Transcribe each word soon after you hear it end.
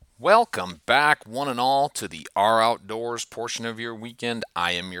Welcome back, one and all, to the Our Outdoors portion of your weekend.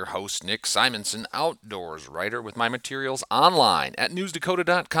 I am your host, Nick Simonson, outdoors writer with my materials online at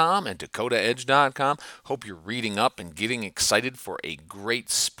newsdakota.com and dakotaedge.com. Hope you're reading up and getting excited for a great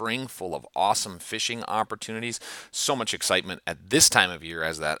spring full of awesome fishing opportunities. So much excitement at this time of year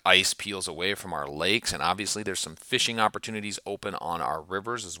as that ice peels away from our lakes, and obviously there's some fishing opportunities open on our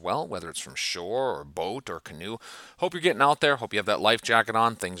rivers as well, whether it's from shore or boat or canoe. Hope you're getting out there. Hope you have that life jacket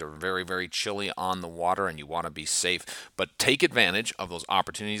on. Things are very, very chilly on the water and you want to be safe. But take advantage of those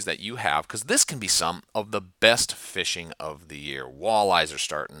opportunities that you have because this can be some of the best fishing of the year. Walleyes are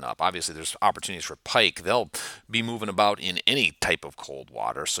starting up. Obviously, there's opportunities for pike. They'll be moving about in any type of cold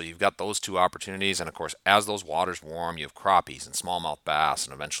water. So you've got those two opportunities. And of course, as those waters warm, you have crappies and smallmouth bass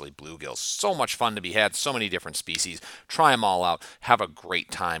and eventually bluegills. So much fun to be had. So many different species. Try them all out. Have a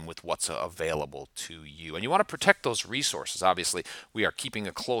great time with what's available to you. And you want to protect those resources. Obviously, we are keeping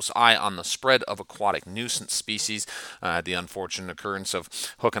a close eye on the spread of aquatic nuisance species. The unfortunate occurrence of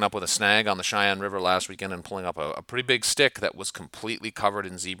hooking up with a snag on the Cheyenne River last weekend and pulling up a pretty big stick that was completely covered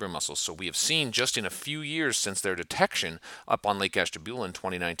in zebra mussels. So we have seen just in a few years since their detection up on Lake Ashtabula in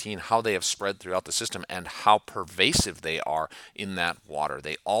 2019 how they have spread throughout the system and how pervasive they are in that water.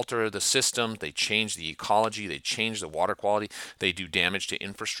 They alter the system, they change the ecology, they change the water quality, they do damage to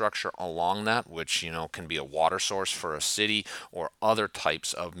infrastructure along that, which can be a water source for a city or other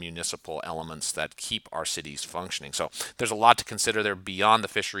types of municipal elements that keep our cities functioning. So there's a lot to consider there beyond the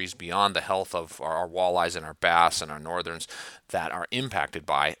fisheries, beyond the health of our walleyes and our bass and our northerns that are impacted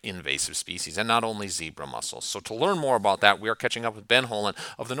by invasive species, and not only zebra mussels. So to learn more about that, we are catching up with Ben Holen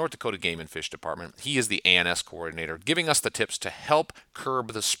of the North Dakota Game and Fish Department. He is the ANS coordinator, giving us the tips to help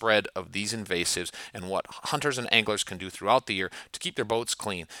curb the spread of these invasives and what hunters and anglers can do throughout the year to keep their boats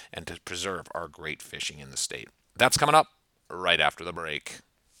clean and to preserve our great fishing in the state. That's coming up right after the break.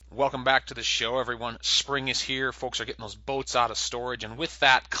 Welcome back to the show, everyone. Spring is here. Folks are getting those boats out of storage, and with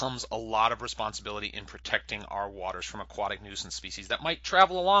that comes a lot of responsibility in protecting our waters from aquatic nuisance species that might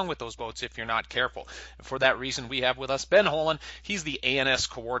travel along with those boats if you're not careful. And for that reason, we have with us Ben Holen. He's the ANS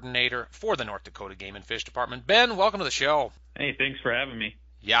coordinator for the North Dakota Game and Fish Department. Ben, welcome to the show. Hey, thanks for having me.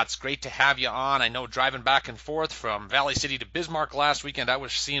 Yeah, it's great to have you on. I know driving back and forth from Valley City to Bismarck last weekend, I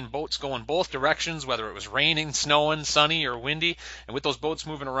was seeing boats going both directions, whether it was raining, snowing, sunny, or windy. And with those boats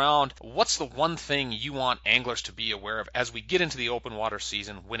moving around, what's the one thing you want anglers to be aware of as we get into the open water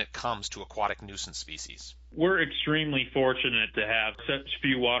season when it comes to aquatic nuisance species? We're extremely fortunate to have such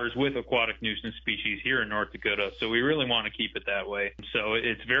few waters with aquatic nuisance species here in North Dakota, so we really want to keep it that way. So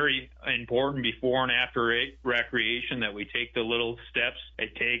it's very important before and after recreation that we take the little steps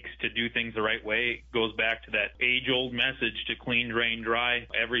it takes to do things the right way. It goes back to that age-old message to clean, drain, dry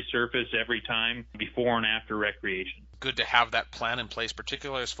every surface, every time, before and after recreation. Good to have that plan in place,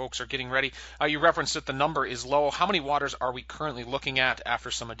 particularly as folks are getting ready. You referenced that the number is low. How many waters are we currently looking at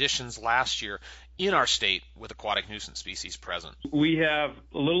after some additions last year in our state with aquatic nuisance species present? We have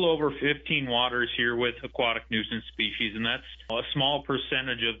a little over 15 waters here with aquatic nuisance species, and that's a small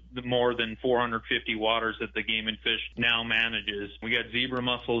percentage of the more than 450 waters that the Game and Fish now manages. We got zebra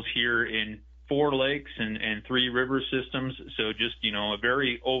mussels here in 4 lakes and 3 river systems. So just, a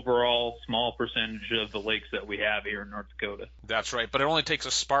very overall small percentage of the lakes that we have here in North Dakota. That's right. But it only takes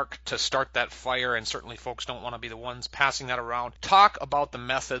a spark to start that fire, and certainly folks don't want to be the ones passing that around. Talk about the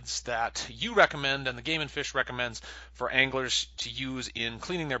methods that you recommend and the Game and Fish recommends for anglers to use in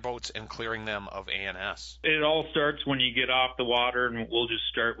cleaning their boats and clearing them of ANS. It all starts when you get off the water, and we'll just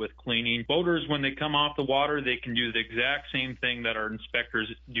start with cleaning. Boaters, when they come off the water, they can do the exact same thing that our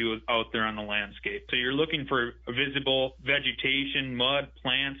inspectors do out there on the landscape. So you're looking for visible vegetation, mud,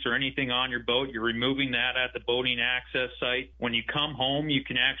 plants, or anything on your boat. You're removing that at the boating access site. When you come home, you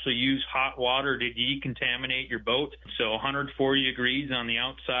can actually use hot water to decontaminate your boat. So 140 degrees on the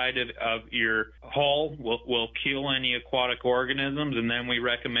outside of your hull will kill any aquatic organisms. And then we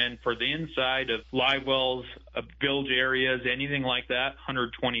recommend for the inside of live wells, bilge areas, anything like that,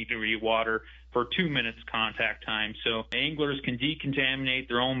 120 degree water for 2 minutes contact time. So anglers can decontaminate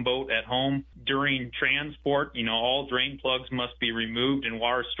their own boat at home. During transport, all drain plugs must be removed in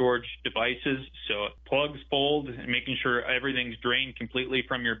water storage devices. So plugs pulled and making sure everything's drained completely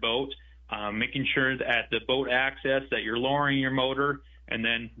from your boat. Making sure that at the boat access that you're lowering your motor, and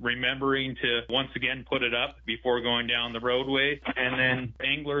then remembering to once again put it up before going down the roadway. And then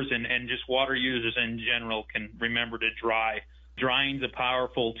anglers and just water users in general can remember to dry Drying's a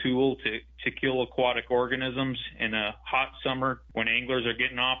powerful tool to kill aquatic organisms in a hot summer when anglers are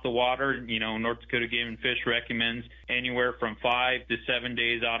getting off the water. North Dakota Game and Fish recommends anywhere from 5 to 7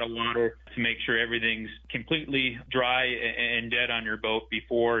 days out of water to make sure everything's completely dry and dead on your boat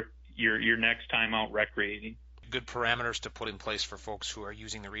before your next time out recreating. Good parameters to put in place for folks who are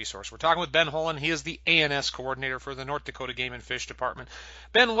using the resource. We're talking with Ben Holen. He is the ANS coordinator for the North Dakota Game and Fish Department.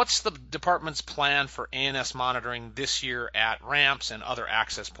 Ben, what's the department's plan for ANS monitoring this year at ramps and other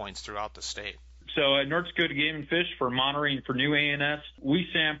access points throughout the state? So at North Dakota Game and Fish, for monitoring for new ANS, we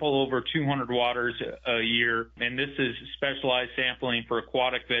sample over 200 waters a year, and this is specialized sampling for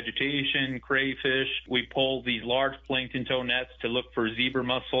aquatic vegetation, crayfish. We pull these large plankton tow nets to look for zebra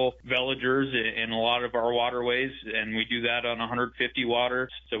mussel veligers in a lot of our waterways, and we do that on 150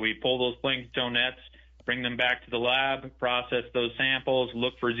 waters. So we pull those plankton tow nets, bring them back to the lab, process those samples,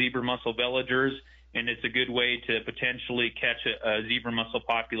 look for zebra mussel veligers, and it's a good way to potentially catch a zebra mussel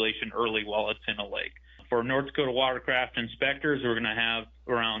population early while it's in a lake. For North Dakota watercraft inspectors, we're going to have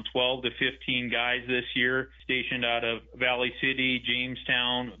around 12 to 15 guys this year stationed out of Valley City,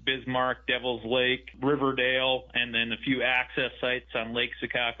 Jamestown, Bismarck, Devil's Lake, Riverdale, and then a few access sites on Lake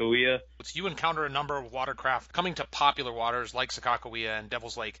Sakakawea. You encounter a number of watercraft coming to popular waters like Sakakawea and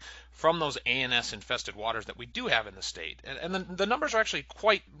Devil's Lake from those ANS-infested waters that we do have in the state. And the numbers are actually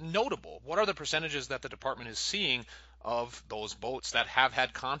quite notable. What are the percentages that the department is seeing of those boats that have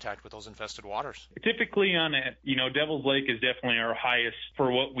had contact with those infested waters? Typically Devil's Lake is definitely our highest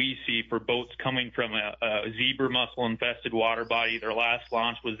for what we see for boats coming from a zebra mussel infested water body. Their last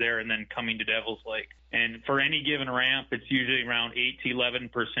launch was there and then coming to Devil's Lake. And for any given ramp, it's usually around 8 to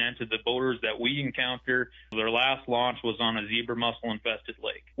 11% of the boaters that we encounter, their last launch was on a zebra mussel infested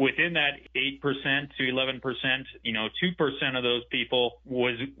lake. Within that 8% to 11%, 2% of those people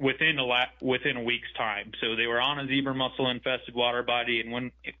was within a week's time. So they were on a zebra mussel infested water body,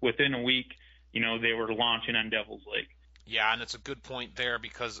 and within a week, they were launching on Devil's Lake. Yeah, and it's a good point there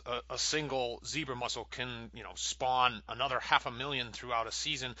because a single zebra mussel can, spawn another 500,000 throughout a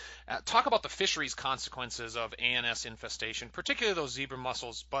season. Talk about the fisheries consequences of ANS infestation, particularly those zebra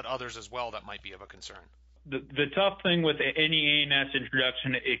mussels, but others as well that might be of a concern. The tough thing with any ANS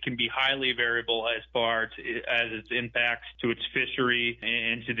introduction, it can be highly variable as far as its impacts to its fishery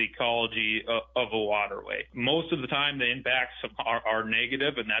and to the ecology of a waterway. Most of the time, the impacts are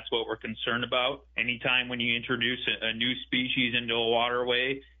negative, and that's what we're concerned about. Anytime when you introduce a new species into a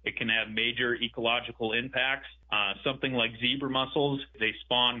waterway, it can have major ecological impacts. Something like zebra mussels, they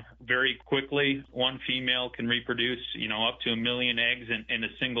spawn very quickly. One female can reproduce, up to 1 million eggs in a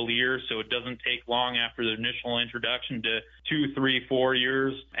single year. So it doesn't take long after the initial introduction to 2, 3, 4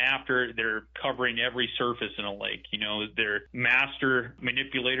 years after they're covering every surface in a lake. They're master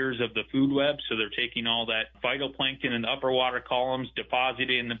manipulators of the food web. So they're taking all that phytoplankton in the upper water columns,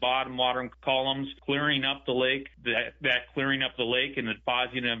 depositing in the bottom water columns, clearing up the lake. That clearing up the lake and the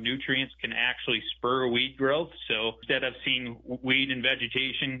depositing of nutrients can actually spur weed growth. So instead of seeing weed and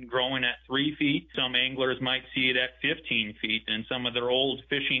vegetation growing at 3 feet, some anglers might see it at 15 feet. And some of their old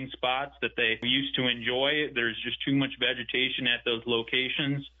fishing spots that they used to enjoy, there's just too much vegetation at those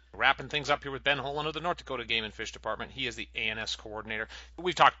locations. Wrapping things up here with Ben Holen of the North Dakota Game and Fish Department. He is the ANS coordinator.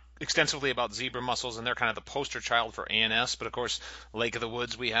 We've talked extensively about zebra mussels, and they're kind of the poster child for ANS. But, of course, Lake of the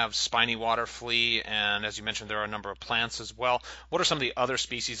Woods, we have spiny water flea, and as you mentioned, there are a number of plants as well. What are some of the other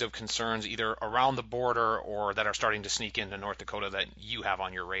species of concerns, either around the border or that are starting to sneak into North Dakota that you have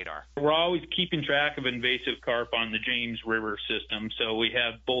on your radar? We're always keeping track of invasive carp on the James River system. So we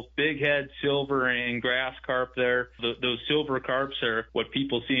have both bighead, silver, and grass carp there. Those silver carps are what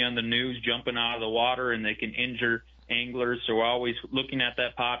people see on the news jumping out of the water, and they can injure anglers. So we're always looking at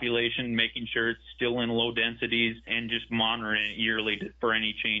that population, making sure it's still in low densities, and just monitoring it yearly for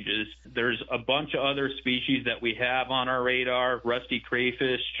any changes. There's a bunch of other species that we have on our radar: rusty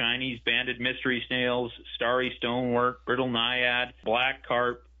crayfish, Chinese banded mystery snails, starry stonework, brittle naiad, black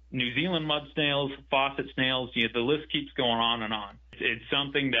carp, New Zealand mud snails, faucet snails. The list keeps going on and on. It's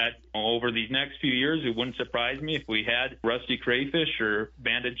something that over these next few years, it wouldn't surprise me if we had rusty crayfish or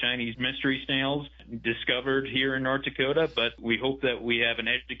banded Chinese mystery snails discovered here in North Dakota. But we hope that we have an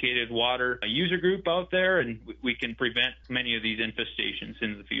educated water user group out there, and we can prevent many of these infestations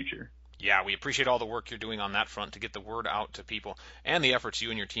in the future. Yeah, we appreciate all the work you're doing on that front to get the word out to people and the efforts you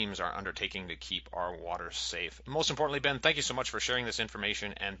and your teams are undertaking to keep our waters safe. Most importantly, Ben, thank you so much for sharing this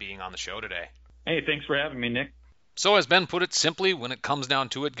information and being on the show today. Hey, thanks for having me, Nick. So, as Ben put it simply, when it comes down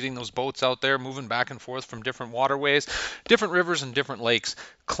to it, getting those boats out there, moving back and forth from different waterways, different rivers, and different lakes,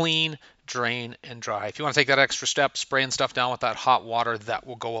 clean, drain, and dry. If you want to take that extra step, spraying stuff down with that hot water, that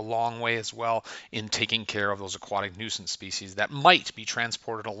will go a long way as well in taking care of those aquatic nuisance species that might be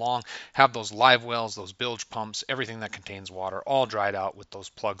transported along. Have those live wells, those bilge pumps, everything that contains water, all dried out with those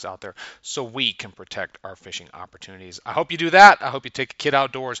plugs out there so we can protect our fishing opportunities. I hope you do that. I hope you take a kid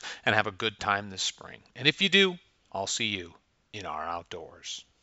outdoors and have a good time this spring. And if you do, I'll see you in our outdoors.